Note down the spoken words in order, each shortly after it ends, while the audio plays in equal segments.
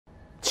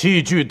气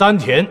聚丹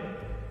田。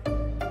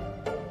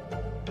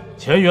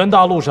乾元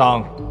大陆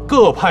上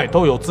各派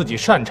都有自己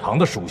擅长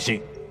的属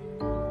性，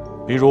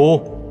比如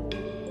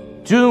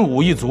君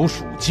武一族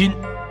属金，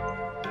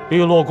碧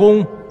落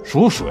宫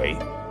属水。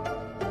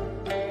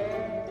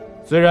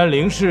虽然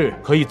灵士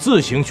可以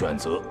自行选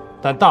择，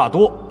但大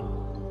多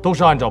都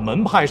是按照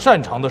门派擅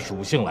长的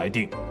属性来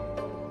定。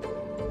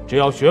只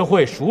要学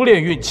会熟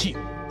练运气，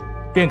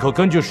便可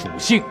根据属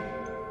性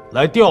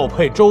来调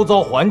配周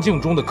遭环境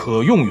中的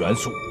可用元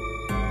素。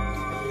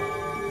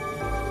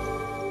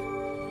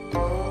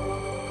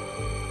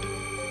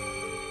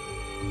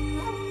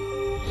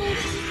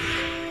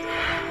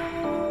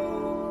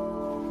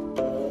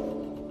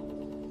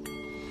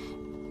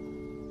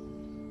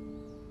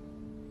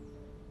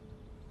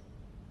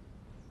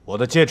我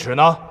的戒尺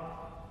呢？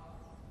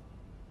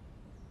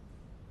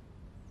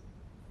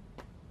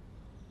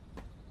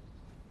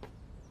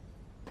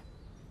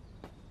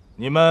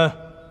你们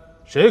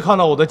谁看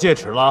到我的戒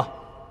尺了？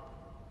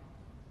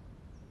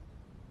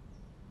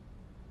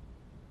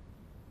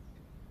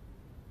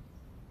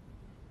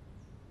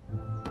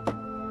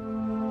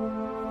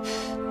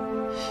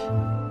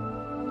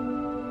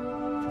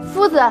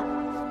夫子。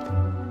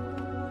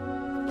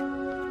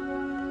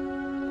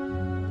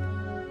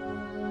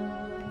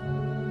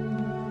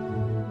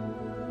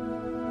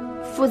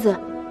夫子，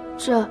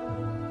这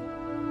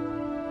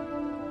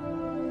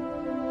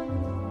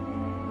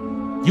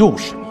又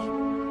是你！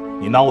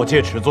你拿我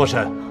戒尺做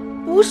甚？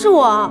不是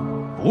我，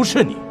不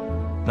是你，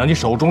那你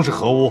手中是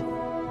何物？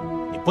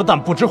你不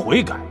但不知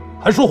悔改，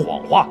还说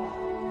谎话。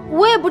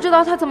我也不知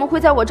道他怎么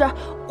会在我这儿。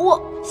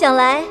想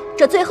来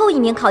这最后一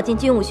名考进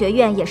军武学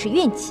院也是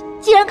运气。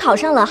既然考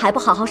上了，还不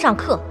好好上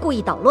课，故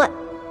意捣乱，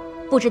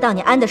不知道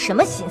你安的什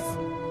么心思？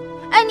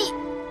哎，你！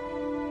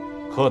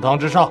课堂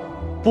之上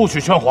不许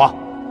喧哗。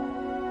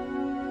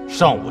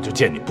上午就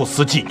见你不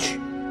思进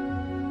取，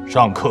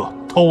上课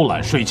偷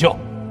懒睡觉。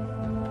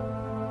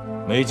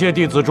每届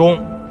弟子中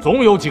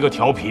总有几个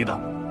调皮的，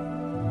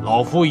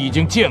老夫已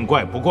经见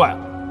怪不怪了。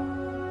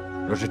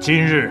若是今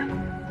日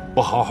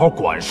不好好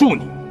管束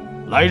你，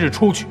来日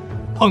出去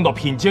碰到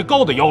品阶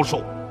高的妖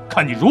兽，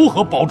看你如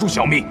何保住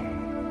小命。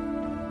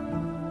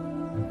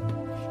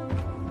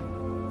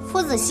夫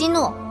子息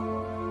怒，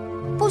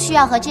不需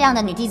要和这样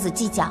的女弟子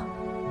计较。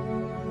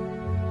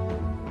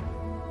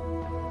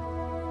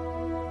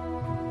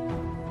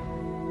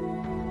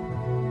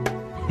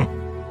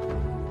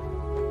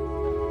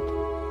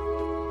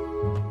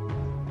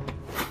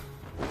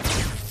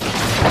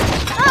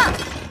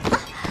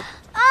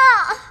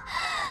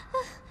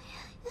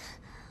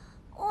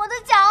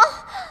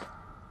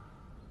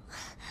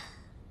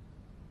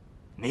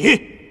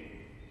你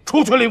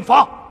出去领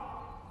罚。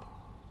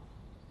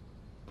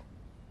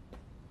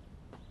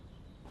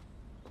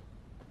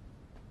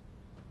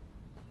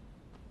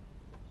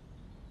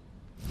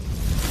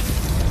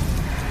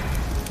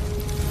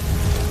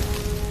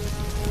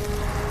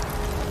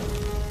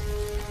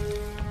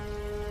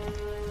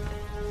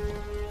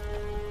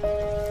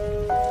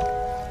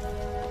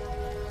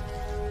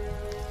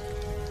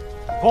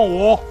凤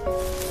舞，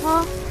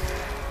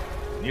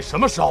你什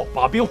么时候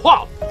把冰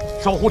化了，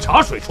烧壶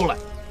茶水出来？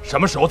什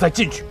么时候再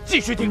进去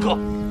继续听课？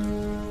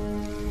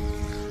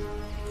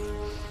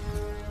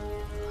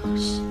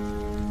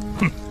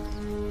哼！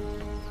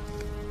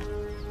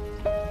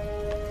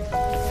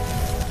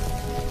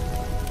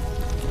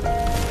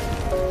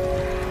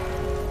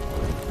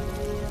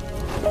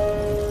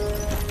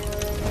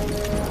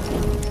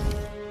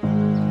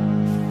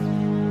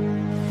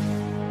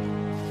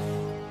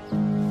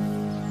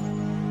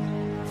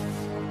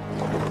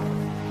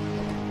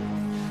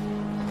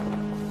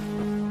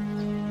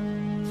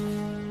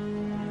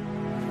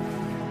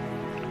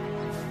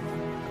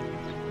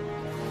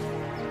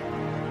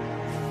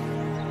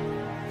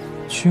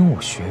军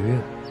武学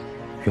院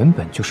原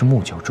本就是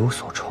木九州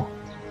所创，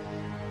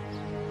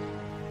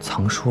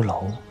藏书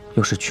楼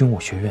又是军武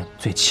学院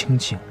最清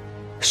静、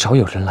少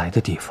有人来的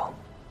地方，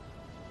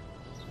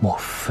莫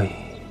非？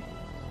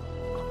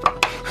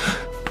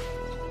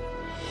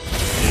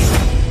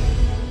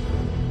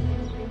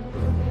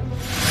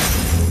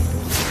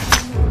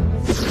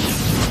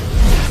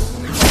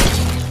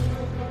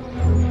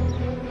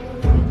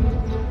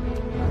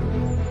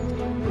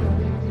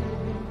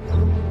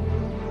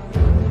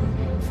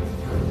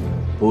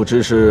不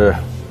知是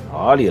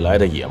哪里来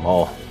的野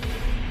猫，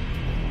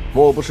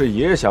莫不是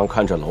也想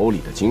看这楼里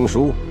的经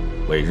书，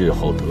为日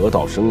后得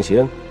道升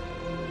仙？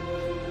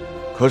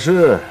可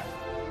是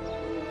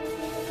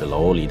这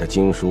楼里的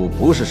经书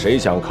不是谁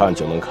想看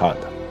就能看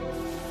的，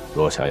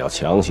若想要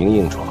强行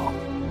硬闯，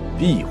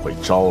必会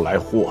招来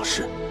祸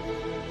事。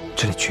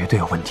这里绝对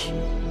有问题。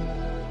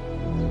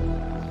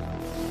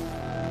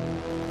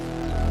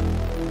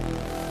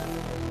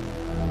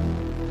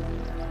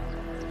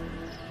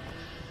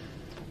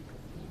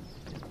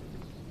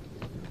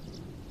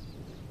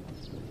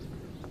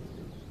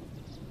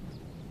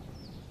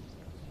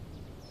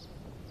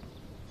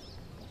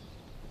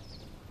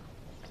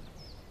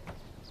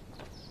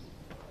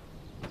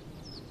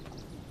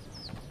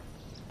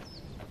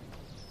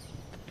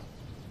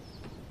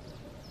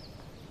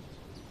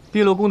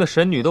碧落宫的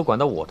神女都管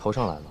到我头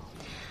上来了，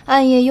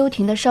暗夜幽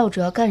庭的少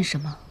主要干什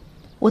么，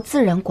我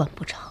自然管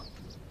不着。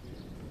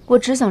我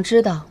只想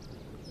知道，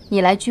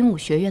你来军武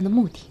学院的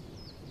目的。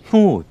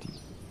目的？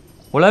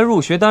我来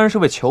入学当然是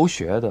为求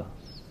学的，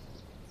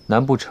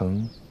难不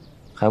成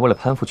还为了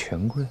攀附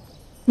权贵？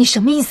你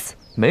什么意思？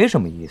没什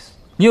么意思。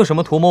你有什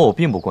么图谋，我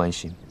并不关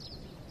心。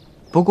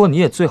不过你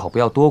也最好不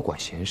要多管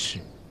闲事，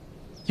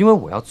因为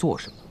我要做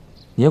什么，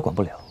你也管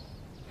不了。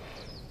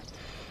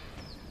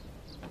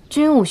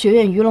军武学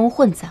院鱼龙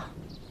混杂，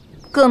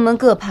各门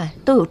各派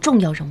都有重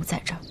要人物在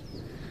这儿，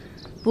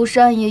不是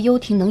暗夜幽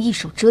庭能一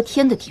手遮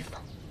天的地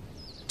方。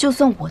就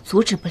算我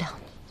阻止不了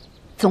你，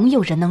总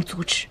有人能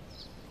阻止。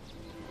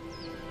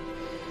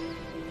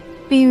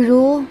比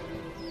如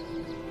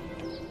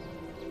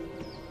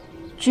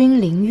君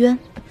临渊。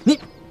你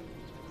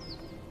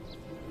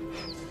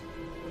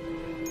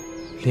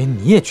连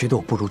你也觉得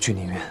我不如君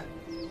临渊？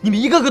你们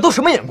一个个都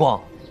什么眼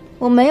光？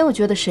我没有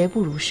觉得谁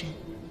不如谁，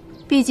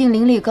毕竟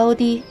灵力高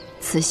低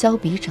此消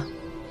彼长，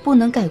不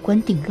能盖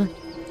棺定论。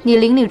你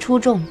灵力出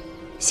众，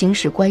行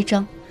事乖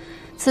张，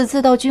此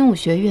次到军武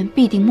学院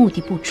必定目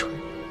的不纯。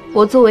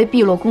我作为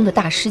碧落宫的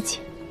大师姐，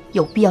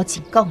有必要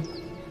警告你，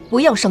不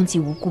要伤及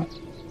无辜。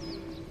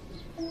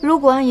如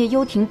果暗夜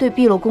幽庭对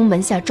碧落宫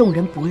门下众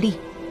人不利，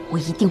我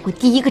一定会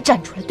第一个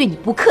站出来对你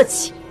不客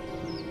气。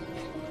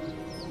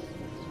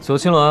左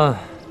青鸾，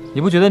你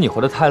不觉得你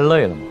活得太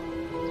累了吗？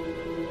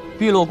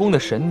碧落宫的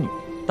神女、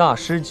大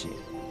师姐、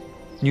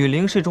女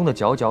灵士中的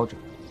佼佼者，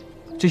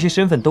这些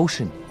身份都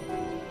是你，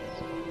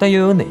但又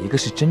有哪一个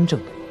是真正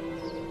的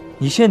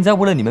你？你现在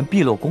为了你们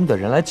碧落宫的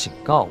人来警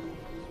告我，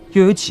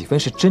又有几分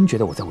是真觉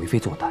得我在为非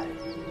作歹？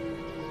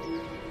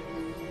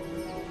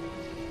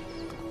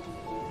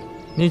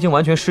你已经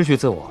完全失去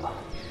自我了。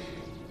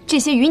这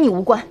些与你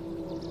无关，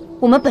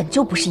我们本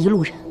就不是一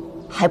路人，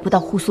还不到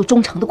互诉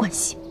衷肠的关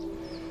系。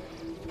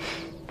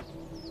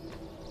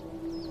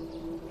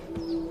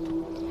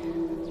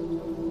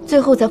最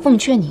后再奉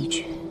劝你一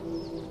句，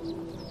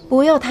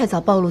不要太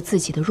早暴露自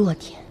己的弱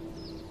点，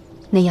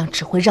那样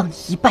只会让你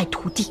一败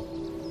涂地。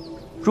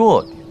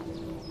弱点？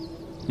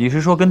你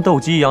是说跟斗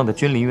鸡一样的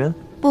君临渊？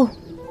不，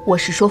我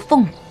是说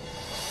凤舞。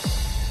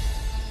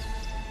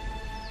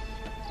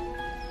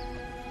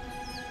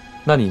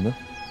那你呢？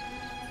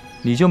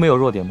你就没有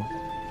弱点吗？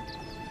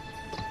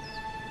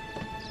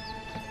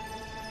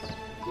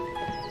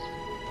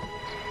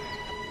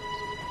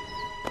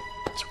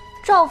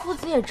赵夫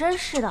子也真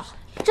是的，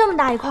这么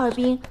大一块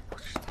冰，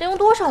得用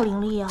多少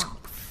灵力啊？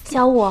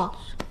小五，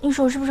你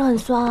手是不是很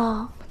酸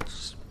啊？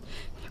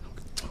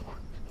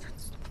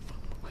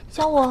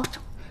小五，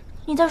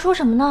你在说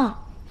什么呢？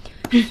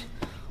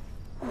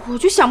我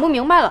就想不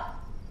明白了，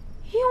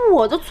以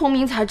我的聪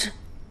明才智，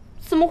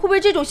怎么会被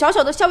这种小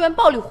小的校园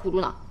暴力唬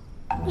住呢？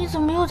你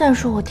怎么又在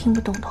说我听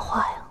不懂的话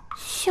呀？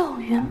校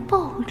园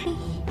暴力。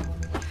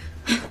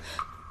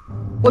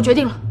我决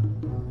定了，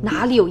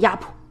哪里有压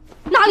迫，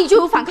哪里就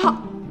有反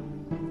抗。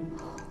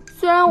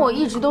虽然我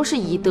一直都是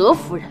以德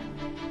服人，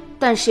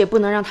但是也不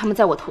能让他们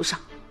在我头上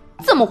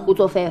这么胡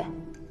作非为。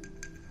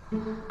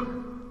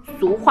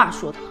俗话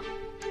说得好，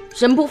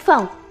人不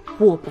犯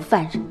我，我不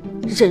犯人，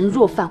人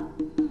若犯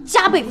我，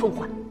加倍奉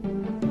还。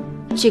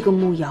这个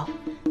木瑶，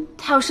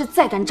他要是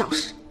再敢找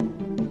事，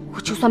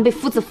我就算被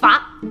夫子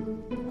罚，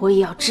我也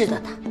要治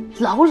得他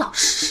老老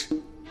实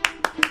实。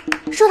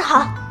说得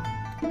好。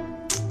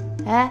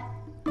哎，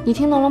你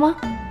听懂了吗？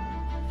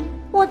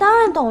我当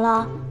然懂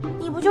了，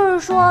你不就是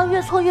说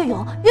越挫越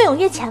勇，越勇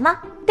越强吗？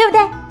对不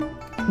对？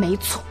没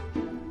错。